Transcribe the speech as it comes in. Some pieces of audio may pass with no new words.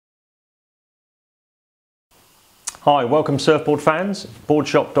Hi, welcome surfboard fans.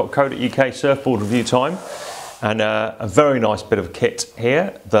 Boardshop.co.uk surfboard review time, and a very nice bit of kit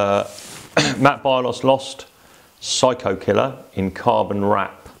here. The Matt Bylos Lost Quiver Killer in carbon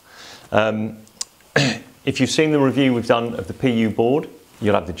wrap. If you've seen the review we've done of the PU board,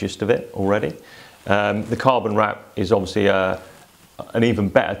 you'll have the gist of it already. The carbon wrap is obviously an even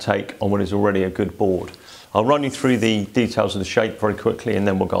better take on what is already a good board. I'll run you through the details of the shape very quickly, and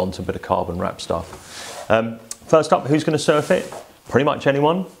then we'll go on to a bit of carbon wrap stuff. First up, who's going to surf it? Pretty much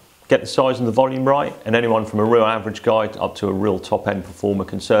anyone. Get the size and the volume right, and anyone from a real average guy up to a real top-end performer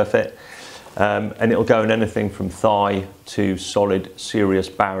can surf it. And it'll go in anything from thigh to solid, serious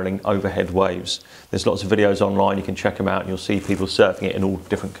barreling overhead waves. There's lots of videos online, you can check them out, and you'll see people surfing it in all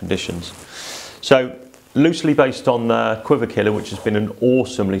different conditions. So, loosely based on Quiver Killer, which has been an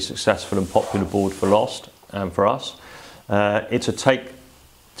awesomely successful and popular board for Lost and for us. It's a take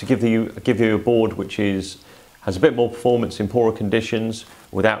to give you a board which has a bit more performance in poorer conditions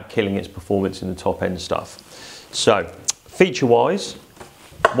without killing its performance in the top end stuff. So, feature-wise,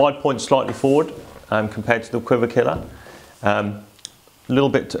 wide point slightly forward compared to the Quiver Killer. A little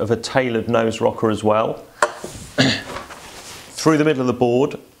bit of a tailored nose rocker as well. Through the middle of the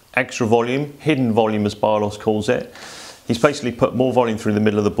board, extra volume, hidden volume as Bylos calls it. He's basically put more volume through the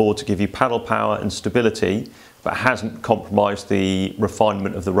middle of the board to give you paddle power and stability, but hasn't compromised the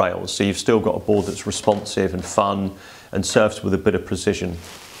refinement of the rails. So you've still got a board that's responsive and fun and surfs with a bit of precision.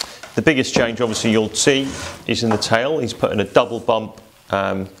 The biggest change obviously you'll see is in the tail. He's put in a double bump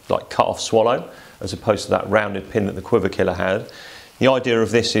like cut off swallow as opposed to that rounded pin that the Quiver Killer had. The idea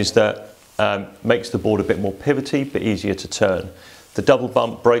of this is that makes the board a bit more pivoty but easier to turn. The double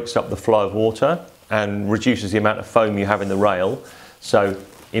bump breaks up the flow of water and reduces the amount of foam you have in the rail. So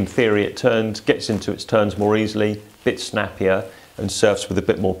in theory it gets into its turns more easily, a bit snappier, and surfs with a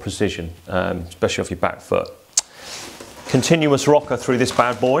bit more precision, especially off your back foot. Continuous rocker through this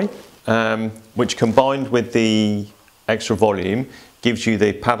bad boy, which combined with the extra volume gives you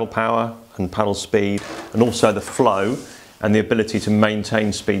the paddle power and paddle speed, and also the flow and the ability to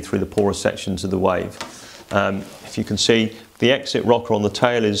maintain speed through the poorer sections of the wave. If you can see, the exit rocker on the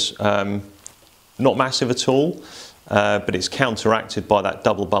tail is not massive at all, but it's counteracted by that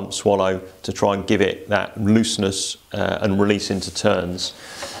double bump swallow to try and give it that looseness and release into turns.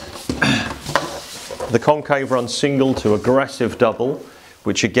 The concave runs single to aggressive double,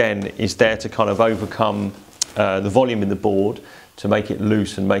 which again is there to kind of overcome the volume in the board to make it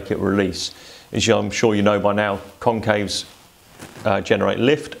loose and make it release. As I'm sure you know by now, concaves generate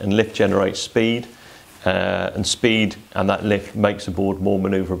lift, and lift generates speed. And speed and that lift makes the board more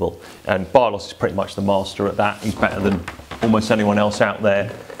manoeuvrable, and Bylos is pretty much the master at that. He's better than almost anyone else out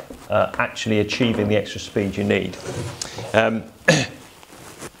there actually achieving the extra speed you need.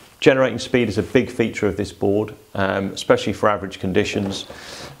 Generating speed is a big feature of this board, especially for average conditions,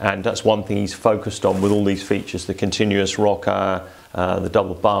 and that's one thing he's focused on with all these features: the continuous rocker, the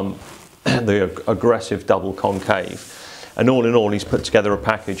double bump, the aggressive double concave. And all in all, he's put together a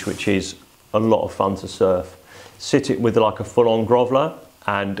package which is a lot of fun to surf. Sit it with like a full-on groveler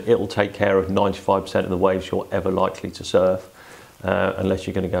and it'll take care of 95% of the waves you're ever likely to surf, unless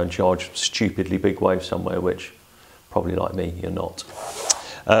you're going to go and charge stupidly big waves somewhere, which probably like me, you're not.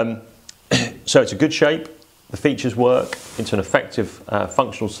 So it's a good shape, the features work, it's an effective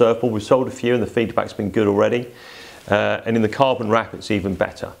functional surfboard. We've sold a few and the feedback's been good already, and in the carbon wrap it's even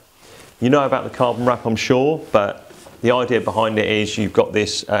better. You know about the carbon wrap, I'm sure, but the idea behind it is you've got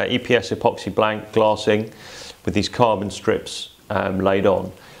this EPS epoxy blank glassing with these carbon strips laid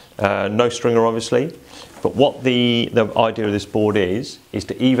on. No stringer obviously, but what the idea of this board is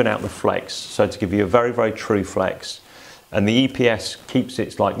to even out the flex, so to give you a very, very true flex. And the EPS keeps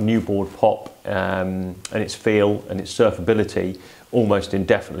its like new board pop and its feel and its surfability almost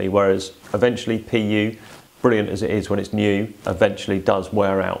indefinitely, whereas eventually PU, brilliant as it is when it's new, eventually does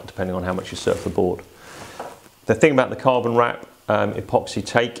wear out depending on how much you surf the board. The thing about the carbon wrap epoxy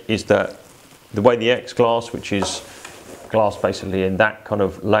take is that the way the X glass, which is glass basically in that kind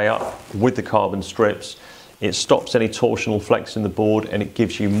of layup with the carbon strips, it stops any torsional flex in the board and it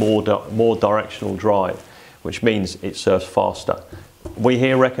gives you more directional drive, which means it surfs faster. We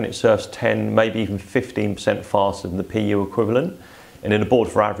here reckon it surfs 10, maybe even 15% faster than the PU equivalent, and in a board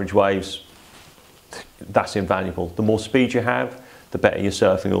for average waves, that's invaluable. The more speed you have, the better your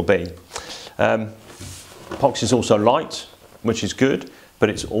surfing will be. Epoxy is also light, which is good, but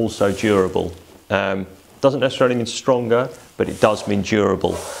it's also durable. Doesn't necessarily mean stronger, but it does mean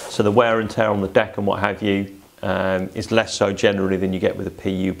durable. So the wear and tear on the deck and what have you is less so generally than you get with a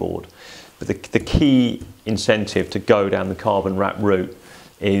PU board. But the key incentive to go down the carbon wrap route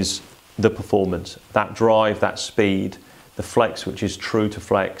is the performance, that drive, that speed, the flex, which is true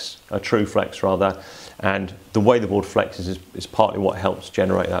flex rather, and the way the board flexes is partly what helps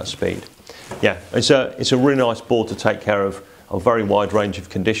generate that speed. Yeah, it's a really nice board to take care of a very wide range of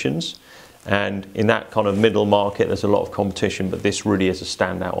conditions, and in that kind of middle market there's a lot of competition, but this really is a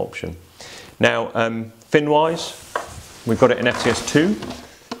standout option. Now fin wise, we've got it in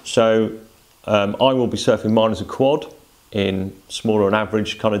FTS2, so I will be surfing mine as a quad in smaller and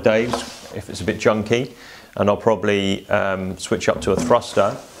average kind of days if it's a bit junky, and I'll probably switch up to a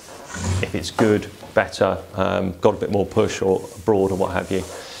thruster if it's good, better, got a bit more push or broad or what have you.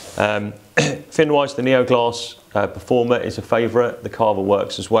 Fin wise, the Neo Glass Performer is a favourite, the Carver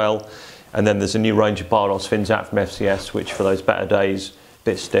works as well, and then there's a new range of Barlos fins out from FCS which for those better days, a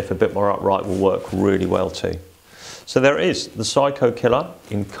bit stiff, a bit more upright, will work really well too. So there it is, the Quiver Killer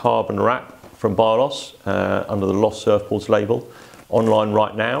in carbon wrap from Barlos under the Lost Surfboards label, online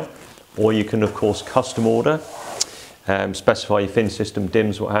right now, or you can of course custom order, specify your fin system,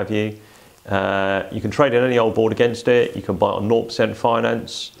 dims, what have you. You can trade in any old board against it, you can buy it on 0%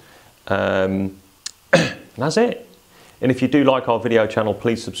 finance, and that's it. And if you do like our video channel,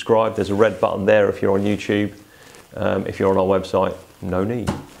 please subscribe. There's a red button there if you're on YouTube. If you're on our website, no need.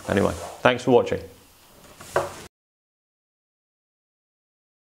 Anyway, thanks for watching.